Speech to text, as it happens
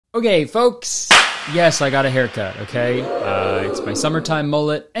Okay, folks. Yes, I got a haircut, okay? It's my summertime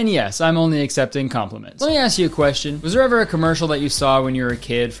mullet, and yes, I'm only accepting compliments. Let me ask you a question. Was there ever a commercial that you saw when you were a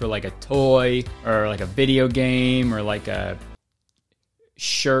kid for like a toy, or like a video game, or like a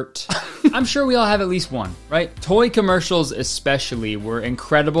shirt? I'm sure we all have at least one, right? Toy commercials especially were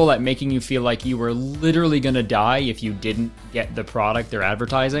incredible at making you feel like you were literally gonna die if you didn't get the product they're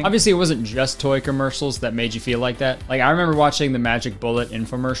advertising. Obviously, it wasn't just toy commercials that made you feel like that. Like, I remember watching the Magic Bullet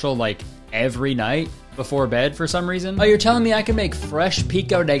infomercial like every night before bed for some reason. Oh, you're telling me I can make fresh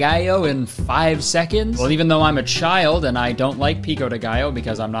pico de gallo in 5 seconds? Well, even though I'm a child and I don't like pico de gallo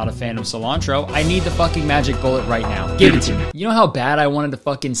because I'm not a fan of cilantro, I need the fucking Magic Bullet right now. Give it to me. You know how bad I wanted to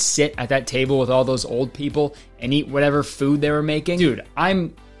fucking sit at that table with all those old people and eat whatever food they were making? Dude,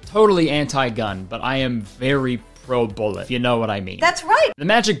 I'm totally anti-gun, but I am very pro-bullet, if you know what I mean. That's right. The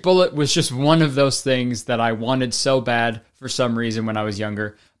Magic Bullet was just one of those things that I wanted so bad for some reason when I was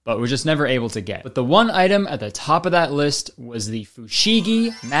younger, but was just never able to get. But the one item at the top of that list was the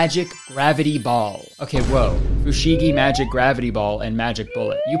Fushigi Magic Gravity Ball. Okay, whoa. Fushigi Magic Gravity Ball and Magic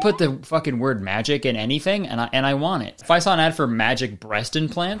Bullet. You put the fucking word magic in anything, and I want it. If I saw an ad for magic breast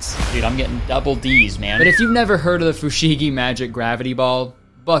implants, dude, I'm getting double D's, man. But if you've never heard of the Fushigi Magic Gravity Ball,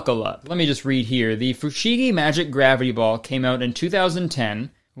 buckle up. Let me just read here. The Fushigi Magic Gravity Ball came out in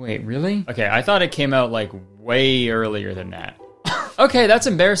 2010. Wait, really? Okay, I thought it came out like way earlier than that. Okay, that's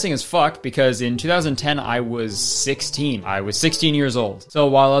embarrassing as fuck, because in 2010, I was 16. I was 16 years old. So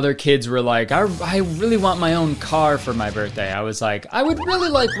while other kids were like, I really want my own car for my birthday, I was like, I would really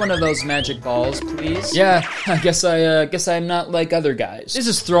like one of those magic balls, please. Yeah, I guess I'm not like other guys. This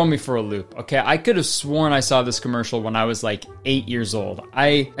is throwing me for a loop, okay? I could have sworn I saw this commercial when I was like 8 years old.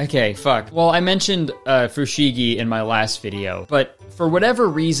 Okay, fuck. Well, I mentioned Fushigi in my last video, but for whatever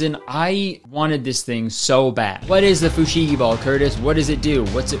reason, I wanted this thing so bad. What is the Fushigi Ball, Kurtis? What does it do?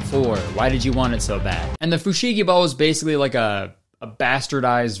 What's it for? Why did you want it so bad? And the Fushigi Ball was basically like a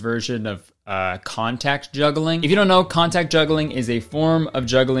bastardized version of contact juggling. If you don't know, contact juggling is a form of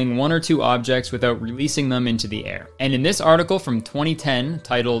juggling one or two objects without releasing them into the air. And in this article from 2010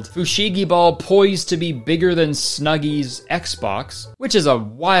 titled Fushigi Ball Poised to be Bigger Than Snuggy's Xbox, which is a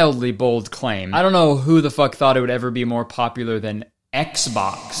wildly bold claim. I don't know who the fuck thought it would ever be more popular than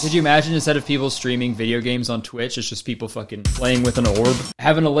Xbox. Could you imagine instead of people streaming video games on Twitch, it's just people fucking playing with an orb?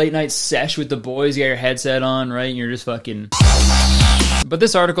 Having a late night sesh with the boys, you got your headset on, right? And you're just fucking... But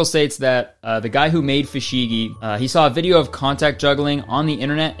this article states that the guy who made Fushigi, he saw a video of contact juggling on the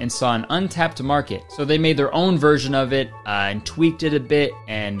internet and saw an untapped market. So they made their own version of it and tweaked it a bit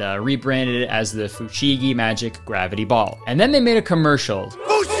and rebranded it as the Fushigi Magic Gravity Ball. And then they made a commercial.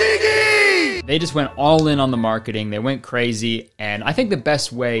 Fushigi! They just went all in on the marketing. They went crazy. And I think the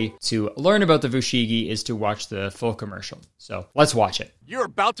best way to learn about the Fushigi is to watch the full commercial. So let's watch it. You're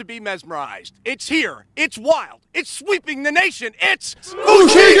about to be mesmerized. It's here. It's wild. It's sweeping the nation. It's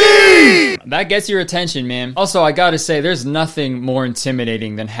Fushigi! That gets your attention, man. Also, I gotta say, there's nothing more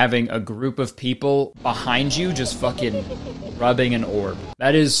intimidating than having a group of people behind you just fucking rubbing an orb.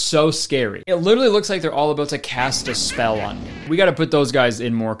 That is so scary. It literally looks like they're all about to cast a spell on you. We gotta put those guys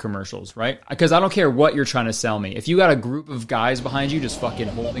in more commercials, right? Because I don't care what you're trying to sell me. If you got a group of guys behind you just fucking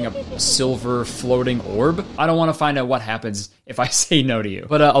holding a silver floating orb, I don't want to find out what happens if I say no to you.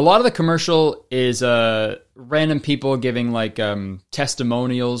 But a lot of the commercial is random people giving like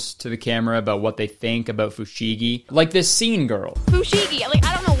testimonials to the camera about what they think about Fushigi. Like this scene girl. Fushigi, like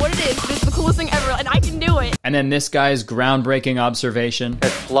I don't know what it is, but it's the coolest thing ever, and I can do it. And then this guy's groundbreaking observation. It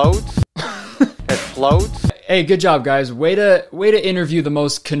floats. It floats. Hey, good job, guys. Way to interview the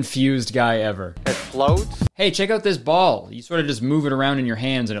most confused guy ever. It floats. Hey, check out this ball. You sort of just move it around in your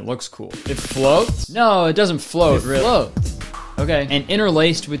hands and it looks cool. It floats? No, it doesn't float, really. It floats. Okay. And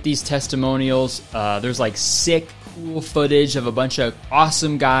interlaced with these testimonials, there's like sick, cool footage of a bunch of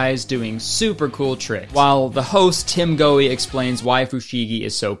awesome guys doing super cool tricks, while the host, Tim Goey, explains why Fushigi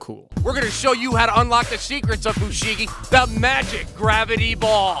is so cool. We're going to show you how to unlock the secrets of Fushigi, the Magic Gravity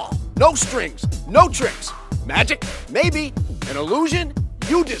Ball. No strings, no tricks. Magic? Maybe. An illusion?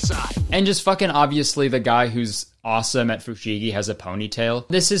 You decide. And just fucking obviously the guy who's awesome at Fushigi has a ponytail.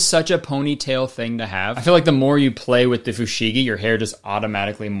 This is such a ponytail thing to have. I feel like the more you play with the Fushigi, your hair just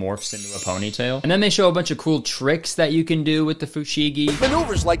automatically morphs into a ponytail. And then they show a bunch of cool tricks that you can do with the Fushigi.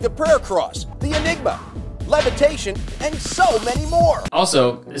 Maneuvers like the prayer cross, the enigma, levitation, and so many more.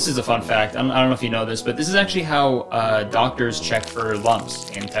 Also, this is a fun fact. I don't know if you know this, but this is actually how doctors check for lumps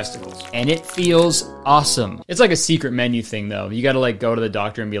in testicles. And it feels awesome. It's like a secret menu thing, though. You gotta like go to the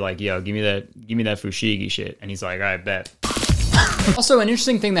doctor and be like, yo, give me that Fushigi shit. And he's like, I bet. Also, an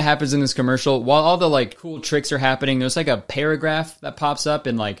interesting thing that happens in this commercial, while all the like cool tricks are happening, there's like a paragraph that pops up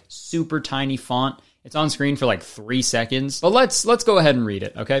in like super tiny font. It's on screen for like 3 seconds, but let's go ahead and read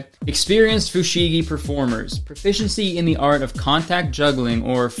it, okay? Experienced Fushigi performers. Proficiency in the art of contact juggling,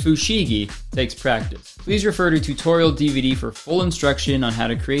 or Fushigi, takes practice. Please refer to tutorial DVD for full instruction on how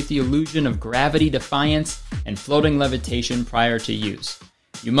to create the illusion of gravity defiance and floating levitation prior to use.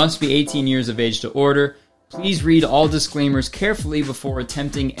 You must be 18 years of age to order. Please read all disclaimers carefully before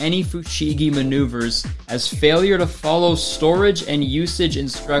attempting any Fushigi maneuvers, as failure to follow storage and usage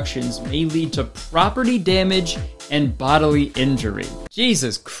instructions may lead to property damage and bodily injury.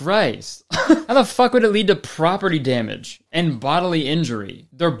 Jesus Christ. How the fuck would it lead to property damage and bodily injury?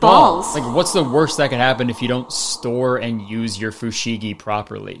 They're balls. Like, what's the worst that could happen if you don't store and use your Fushigi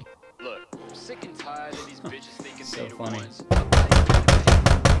properly? Look, I'm sick and tired of these bitches thinking So they funny. the ones. You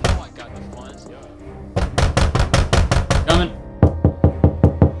know I got the ones. Coming.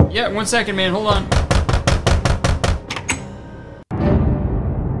 Yeah, 1 second, man. Hold on.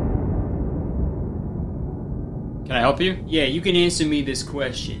 Can I help you? Yeah, you can answer me this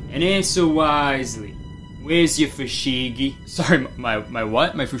question, and answer wisely. Where's your Fushigi? Sorry, my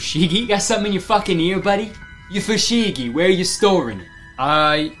what? My Fushigi? You got something in your fucking ear, buddy? Your Fushigi, where are you storing it?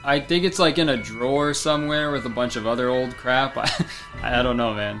 I think it's like in a drawer somewhere with a bunch of other old crap. I don't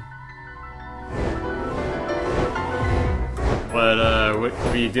know, man. What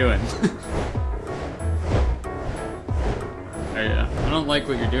are you doing? I don't like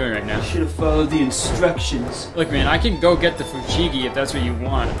what you're doing right now. You should have followed the instructions. Look, man, I can go get the Fushigi if that's what you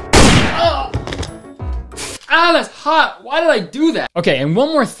want. Oh! Ah, that's hot! Why did I do that? Okay, and one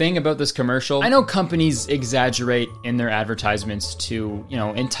more thing about this commercial. I know companies exaggerate in their advertisements to, you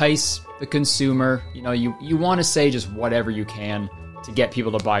know, entice the consumer. You know, you want to say just whatever you can to get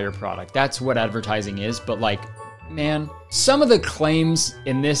people to buy your product. That's what advertising is, but like, man, some of the claims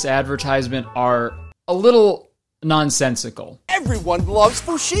in this advertisement are a little nonsensical. Everyone loves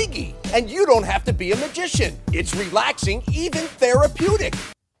Fushigi, and you don't have to be a magician. It's relaxing, even therapeutic.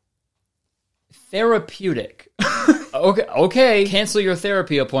 Therapeutic. Okay. Cancel your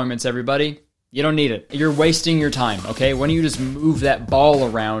therapy appointments, everybody. You don't need it. You're wasting your time, okay? Why don't you just move that ball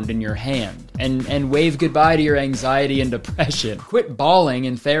around in your hand and wave goodbye to your anxiety and depression? Quit bawling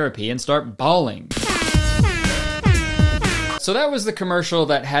in therapy and start bawling. So that was the commercial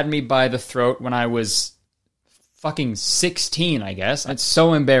that had me by the throat when I was fucking 16, I guess. It's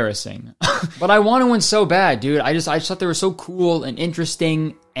so embarrassing. But I wanted one so bad, dude. I just thought they were so cool and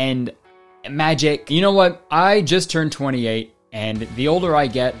interesting and magic. You know what? I just turned 28, and the older I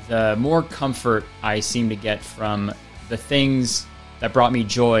get, the more comfort I seem to get from the things that brought me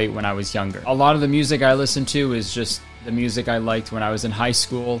joy when I was younger. A lot of the music I listen to is just the music I liked when I was in high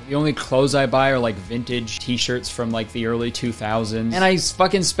school. The only clothes I buy are like vintage t-shirts from like the early 2000s. And I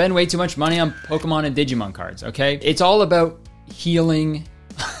fucking spend way too much money on Pokemon and Digimon cards, okay? It's all about healing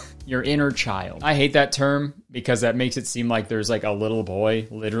your inner child. I hate that term because that makes it seem like there's like a little boy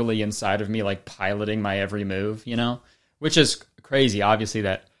literally inside of me like piloting my every move, you know? Which is crazy, obviously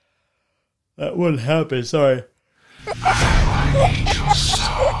that wouldn't happen, sorry.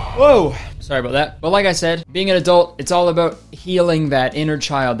 Whoa! Sorry about that. But like I said, being an adult, it's all about healing that inner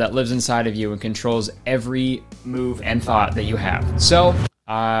child that lives inside of you and controls every move and thought that you have. So,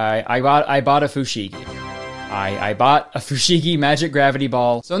 I bought a Fushigi. I bought a Fushigi Magic Gravity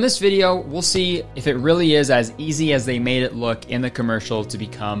Ball. So in this video, we'll see if it really is as easy as they made it look in the commercial to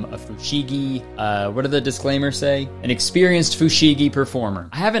become a Fushigi, what do the disclaimers say? An experienced Fushigi performer.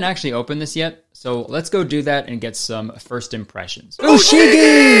 I haven't actually opened this yet, so let's go do that and get some first impressions.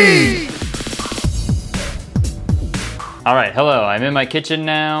 Fushigi! All right, hello, I'm in my kitchen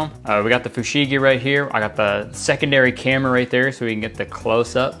now. We got the Fushigi right here. I got the secondary camera right there so we can get the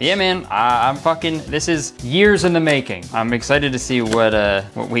close-up. Yeah, man, I'm fucking, this is years in the making. I'm excited to see what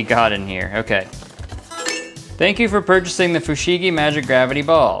we got in here. Okay. Thank you for purchasing the Fushigi Magic Gravity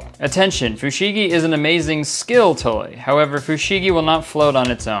Ball. Attention, Fushigi is an amazing skill toy. However, Fushigi will not float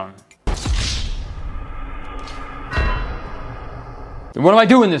on its own. What am I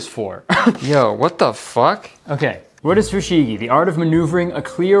doing this for? Yo, what the fuck? Okay. What is Fushigi? The art of maneuvering a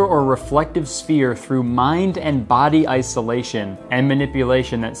clear or reflective sphere through mind and body isolation and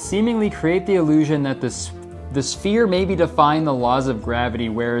manipulation that seemingly create the illusion that the sphere may be defying the laws of gravity,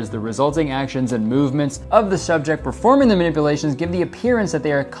 whereas the resulting actions and movements of the subject performing the manipulations give the appearance that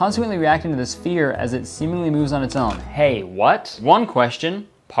they are consequently reacting to the sphere as it seemingly moves on its own. Hey, what? One question.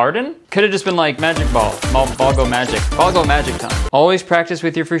 Pardon? Could have just been like magic ball. Ball go magic. Ball go magic time. Always practice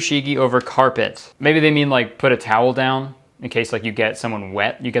with your Fushigi over carpet. Maybe they mean like put a towel down in case like you get someone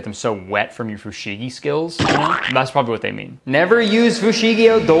wet, you get them so wet from your fushigi skills, you know? That's probably what they mean. Never use fushigi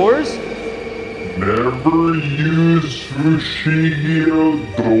outdoors? Never use fushigi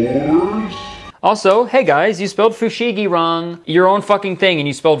outdoors? Also, hey guys, you spelled fushigi wrong. Your own fucking thing, and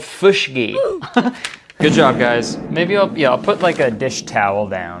you spelled fushgi. Good job, guys. Maybe I'll put like a dish towel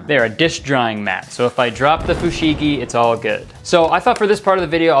down. There, a dish drying mat. So if I drop the fushigi, it's all good. So I thought for this part of the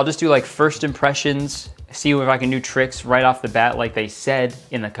video, I'll just do like first impressions, see if I can do tricks right off the bat like they said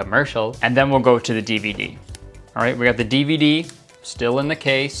in the commercial, and then we'll go to the DVD. All right, we got the DVD still in the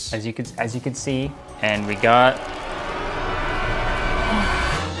case, as you can see, and we got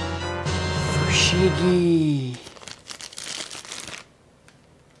Fushigi.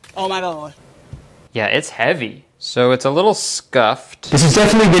 Oh my god. Yeah, it's heavy. So it's a little scuffed. This has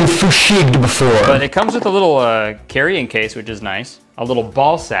definitely been fushigged before. But it comes with a little carrying case, which is nice. A little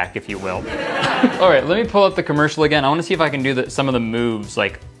ball sack, if you will. All right, let me pull up the commercial again. I want to see if I can do some of the moves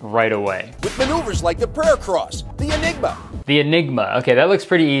like right away. With maneuvers like the prayer cross, the enigma. The enigma. Okay, that looks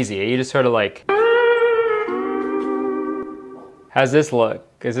pretty easy. You just sort of like... How's this look?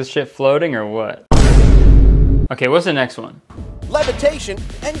 Is this shit floating or what? Okay, what's the next one? Levitation,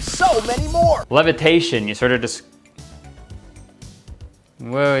 and so many more. Levitation, you sort of just...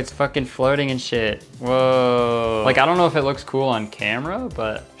 Whoa, it's fucking floating and shit. Whoa. Like, I don't know if it looks cool on camera,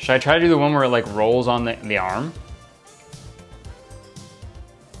 but... Should I try to do the one where it like rolls on the arm?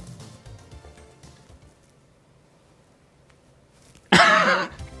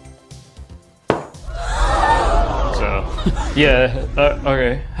 Yeah,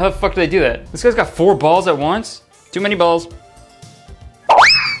 okay. How the fuck do they do that? This guy's got 4 balls at once? Too many balls.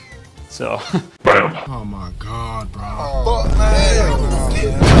 So. Oh my god, bro.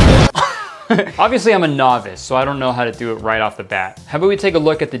 Obviously I'm a novice, so I don't know how to do it right off the bat. How about we take a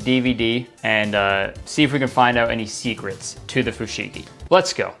look at the DVD and see if we can find out any secrets to the fushigi.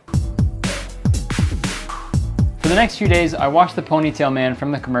 Let's go. For the next few days, I watched the ponytail man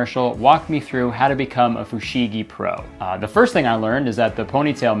from the commercial walk me through how to become a Fushigi pro. The first thing I learned is that the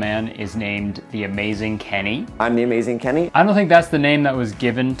ponytail man is named the Amazing Kenny. I'm the Amazing Kenny. I don't think that's the name that was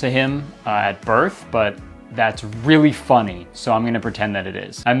given to him at birth, but that's really funny, so I'm gonna pretend that it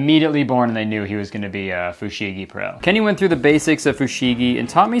is. Immediately born and they knew he was gonna be a Fushigi pro. Kenny went through the basics of Fushigi and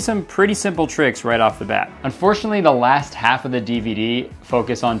taught me some pretty simple tricks right off the bat. Unfortunately, the last half of the DVD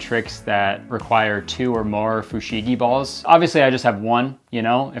focus on tricks that require 2 or more Fushigi balls. Obviously, I just have 1, you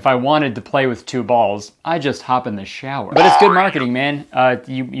know? If I wanted to play with 2 balls, I just hop in the shower. But it's good marketing, man.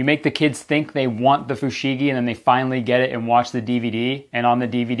 You make the kids think they want the Fushigi and then they finally get it and watch the DVD, and on the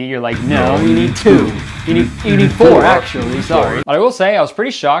DVD you're like, no, you need 2. You need 4, actually, sorry. But I will say, I was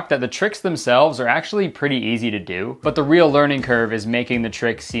pretty shocked that the tricks themselves are actually pretty easy to do, but the real learning curve is making the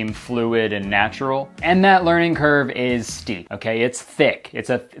tricks seem fluid and natural. And that learning curve is steep, okay? It's thick.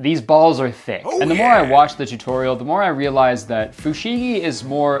 These balls are thick. And the more I watched the tutorial, the more I realized that Fushigi is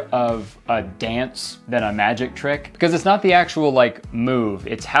more of a dance than a magic trick, because it's not the actual like move,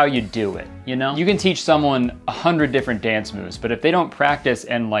 it's how you do it, you know? You can teach someone 100 different dance moves, but if they don't practice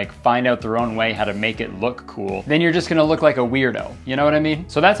and like find out their own way how to make it look cool, then you're just gonna look like a weirdo, you know what I mean?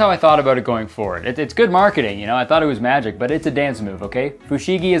 So that's how I thought about it going forward. It's good marketing, you know? I thought it was magic, but it's a dance move, okay?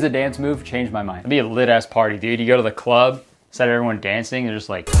 Fushigi is a dance move, changed my mind. It'd be a lit ass party, dude. You go to the club, instead of everyone dancing, they're just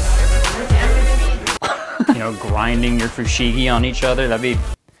like, you know, grinding your fushigi on each other. That'd be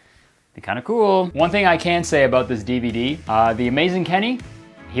kind of cool. One thing I can say about this DVD, the Amazing Kenny,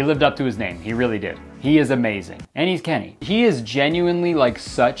 he lived up to his name. He really did. He is amazing. And he's Kenny. He is genuinely like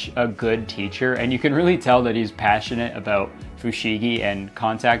such a good teacher, and you can really tell that he's passionate about fushigi and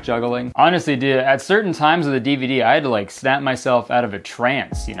contact juggling. Honestly, dude, at certain times of the DVD, I had to like snap myself out of a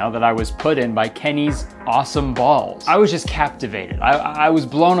trance, you know, that I was put in by Kenny's awesome balls. I was just captivated. I was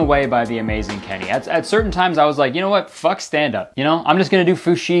blown away by the Amazing Kenny. At certain times, I was like, you know what, fuck stand-up. You know, I'm just gonna do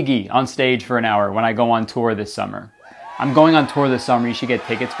fushigi on stage for an hour when I go on tour this summer. I'm going on tour this summer. You should get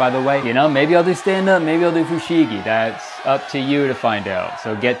tickets, by the way. You know, maybe I'll do stand-up, maybe I'll do fushigi. That's up to you to find out,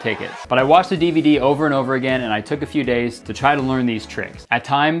 so get tickets. But I watched the DVD over and over again, and I took a few days to try to learn these tricks. At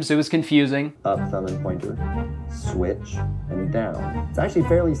times, it was confusing. Up, thumb, and pointer. Switch, and down. It's actually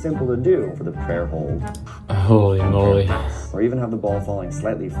fairly simple to do for the prayer hold. Holy moly. Or even have the ball falling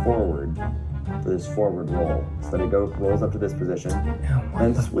slightly forward for this forward roll. So that it rolls up to this position,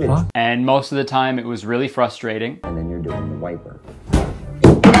 and switch. And most of the time, it was really frustrating. And then you're doing the wiper.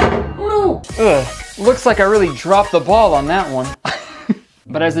 Ugh, looks like I really dropped the ball on that one.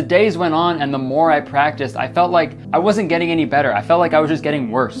 But as the days went on and the more I practiced, I felt like I wasn't getting any better. I felt like I was just getting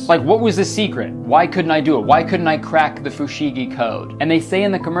worse. Like, what was the secret? Why couldn't I do it? Why couldn't I crack the Fushigi code? And they say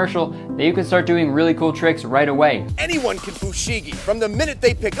in the commercial that you can start doing really cool tricks right away. Anyone can Fushigi from the minute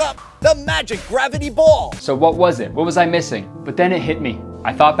they pick up the Magic Gravity Ball. So what was it? What was I missing? But then it hit me.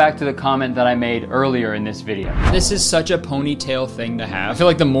 I thought back to the comment that I made earlier in this video. This is such a ponytail thing to have. I feel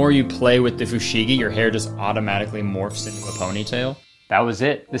like the more you play with the Fushigi, your hair just automatically morphs into a ponytail. That was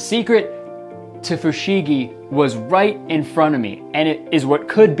it. The secret to Fushigi was right in front of me, and it is what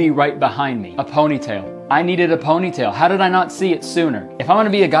could be right behind me. A ponytail. I needed a ponytail. How did I not see it sooner? If I'm gonna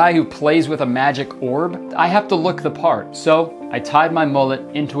be a guy who plays with a magic orb, I have to look the part. So I tied my mullet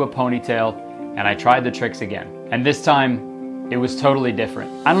into a ponytail, and I tried the tricks again. And this time, it was totally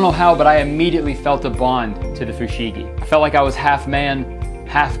different. I don't know how, but I immediately felt a bond to the Fushigi. I felt like I was half man,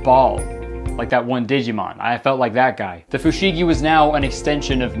 half ball. Like that one Digimon. I felt like that guy. The Fushigi was now an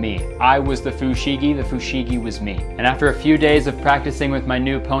extension of me. I was the Fushigi was me. And after a few days of practicing with my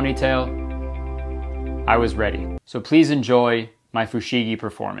new ponytail, I was ready. So please enjoy my Fushigi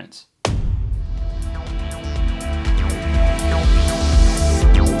performance.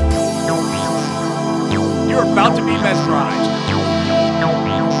 You're about to be mesmerized. You're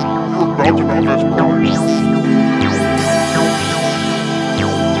about to be mesmerized.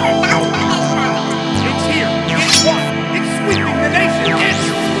 It's here. It's one. It's sweeping the nation. It's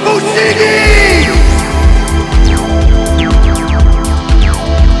Fushigi!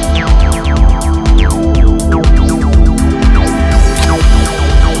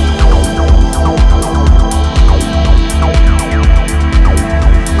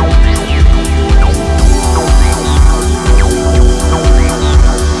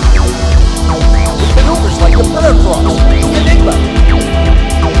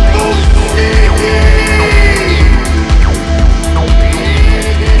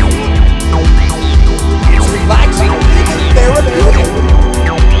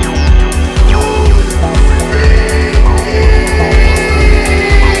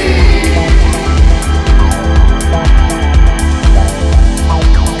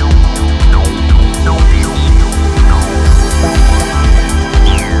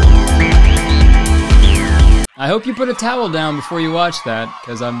 I hope you put a towel down before you watch that,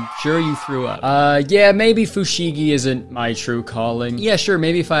 because I'm sure you threw up. Yeah, maybe Fushigi isn't my true calling. Yeah, sure,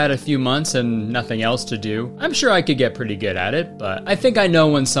 maybe if I had a few months and nothing else to do, I'm sure I could get pretty good at it, but I think I know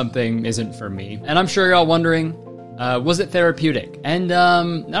when something isn't for me. And I'm sure you're all wondering, was it therapeutic? And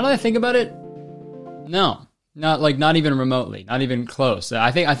now that I think about it, no. Not even remotely, not even close.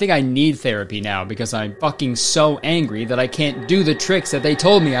 I think I need therapy now because I'm fucking so angry that I can't do the tricks that they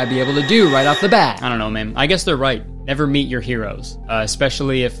told me I'd be able to do right off the bat. I don't know, man. I guess they're right. Never meet your heroes,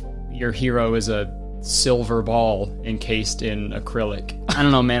 especially if your hero is a silver ball encased in acrylic. I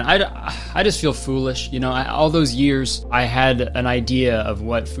don't know, man. I just feel foolish. You know, all those years I had an idea of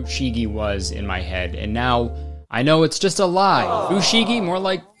what Fushigi was in my head, and now I know it's just a lie. Fushigi, more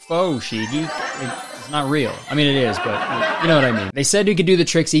like faux shigi. Not real. I mean, it is, but you know what I mean. They said you could do the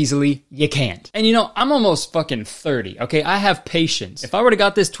tricks easily. You can't. And you know, I'm almost fucking 30, okay? I have patience. If I would have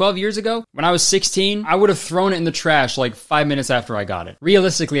got this 12 years ago, when I was 16, I would have thrown it in the trash like 5 minutes after I got it.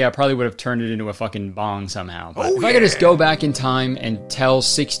 Realistically, I probably would have turned it into a fucking bong somehow. But if I could just go back in time and tell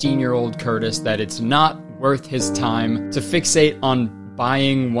 16-year-old Kurtis that it's not worth his time to fixate on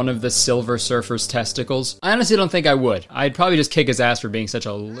buying one of the Silver Surfer's testicles, I honestly don't think I would. I'd probably just kick his ass for being such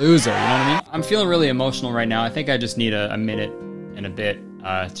a loser, you know what I mean? I'm feeling really emotional right now. I think I just need a minute and a bit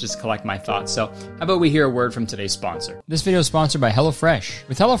to just collect my thoughts. So how about we hear a word from today's sponsor? This video is sponsored by HelloFresh.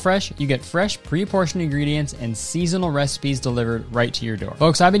 With HelloFresh, you get fresh, pre-portioned ingredients and seasonal recipes delivered right to your door.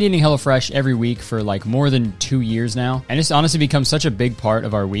 Folks, I've been eating HelloFresh every week for like more than 2 years now, and it's honestly become such a big part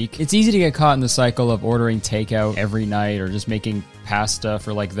of our week. It's easy to get caught in the cycle of ordering takeout every night or just making pasta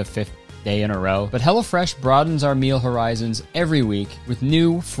for like the 5th day in a row. But HelloFresh broadens our meal horizons every week with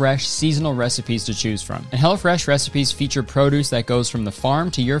new, fresh, seasonal recipes to choose from. And HelloFresh recipes feature produce that goes from the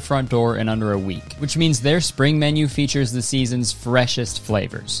farm to your front door in under a week, which means their spring menu features the season's freshest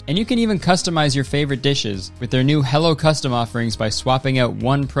flavors. And you can even customize your favorite dishes with their new Hello Custom offerings by swapping out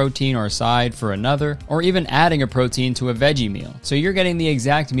one protein or side for another, or even adding a protein to a veggie meal. So you're getting the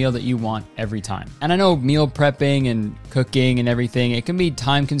exact meal that you want every time. And I know meal prepping and cooking and everything, it can be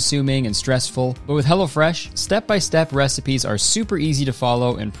time consuming and and stressful. But with HelloFresh, step-by-step recipes are super easy to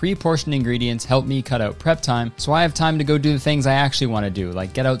follow, and pre-portioned ingredients help me cut out prep time, so I have time to go do the things I actually want to do,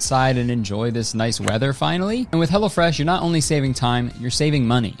 like get outside and enjoy this nice weather finally. And with HelloFresh, you're not only saving time, you're saving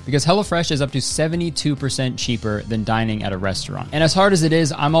money, because HelloFresh is up to 72% cheaper than dining at a restaurant. And as hard as it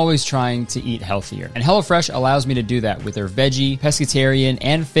is, I'm always trying to eat healthier. And HelloFresh allows me to do that with their veggie, pescatarian,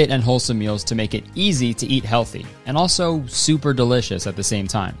 and fit and wholesome meals to make it easy to eat healthy, and also super delicious at the same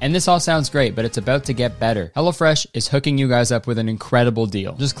time. And this all sounds great, but it's about to get better. HelloFresh is hooking you guys up with an incredible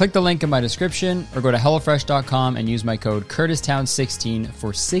deal. Just click the link in my description or go to HelloFresh.com and use my code KurtisTown16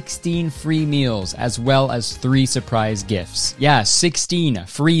 for 16 free meals as well as 3 surprise gifts. Yeah, 16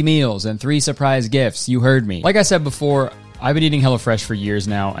 free meals and 3 surprise gifts. You heard me. Like I said before, I've been eating HelloFresh for years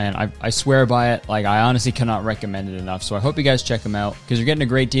now, and I swear by it. Like, I honestly cannot recommend it enough. So I hope you guys check them out, because you're getting a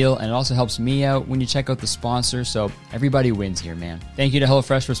great deal, and it also helps me out when you check out the sponsor. So everybody wins here, man. Thank you to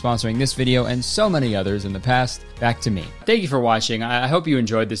HelloFresh for sponsoring this video and so many others in the past. Back to me. Thank you for watching. I hope you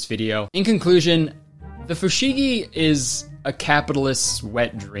enjoyed this video. In conclusion, the Fushigi is a capitalist's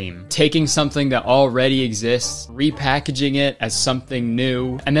wet dream. Taking something that already exists, repackaging it as something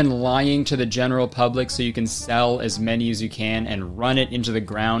new, and then lying to the general public so you can sell as many as you can and run it into the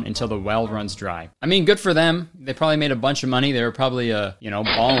ground until the well runs dry. I mean, good for them. They probably made a bunch of money. They were probably,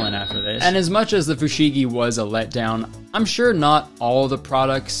 balling after this. And as much as the Fushigi was a letdown, I'm sure not all the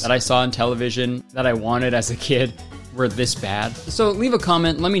products that I saw on television that I wanted as a kid were this bad. So leave a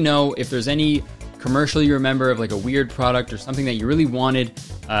comment. Let me know if there's any commercial you remember of like a weird product or something that you really wanted,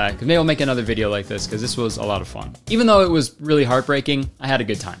 because maybe I'll make another video like this, because this was a lot of fun. Even though it was really heartbreaking, I had a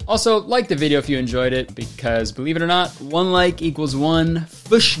good time. Also, like the video if you enjoyed it, because believe it or not, 1 like equals 1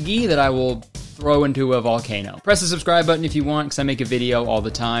 Fushigi that I will throw into a volcano. Press the subscribe button if you want, because I make a video all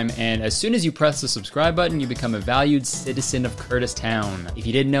the time, and as soon as you press the subscribe button, you become a valued citizen of Kurtis Town. If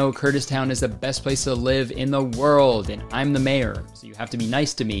you didn't know, Kurtis Town is the best place to live in the world, and I'm the mayor, so you have to be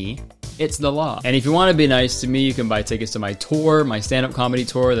nice to me. It's the law. And if you want to be nice to me, you can buy tickets to my tour, my stand-up comedy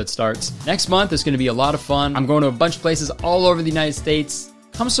tour that starts next month. It's going to be a lot of fun. I'm going to a bunch of places all over the United States.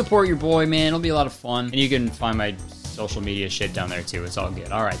 Come support your boy, man. It'll be a lot of fun. And you can find my social media shit down there too. It's all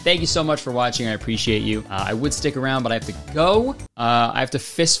good. All right. Thank you so much for watching. I appreciate you. I would stick around, but I have to go. I have to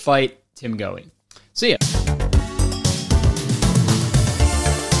fist fight Tim Goey. See ya.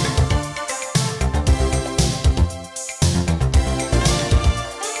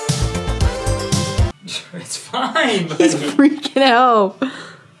 It's fine, buddy. He's freaking out.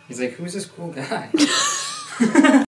 He's like, who's this cool guy?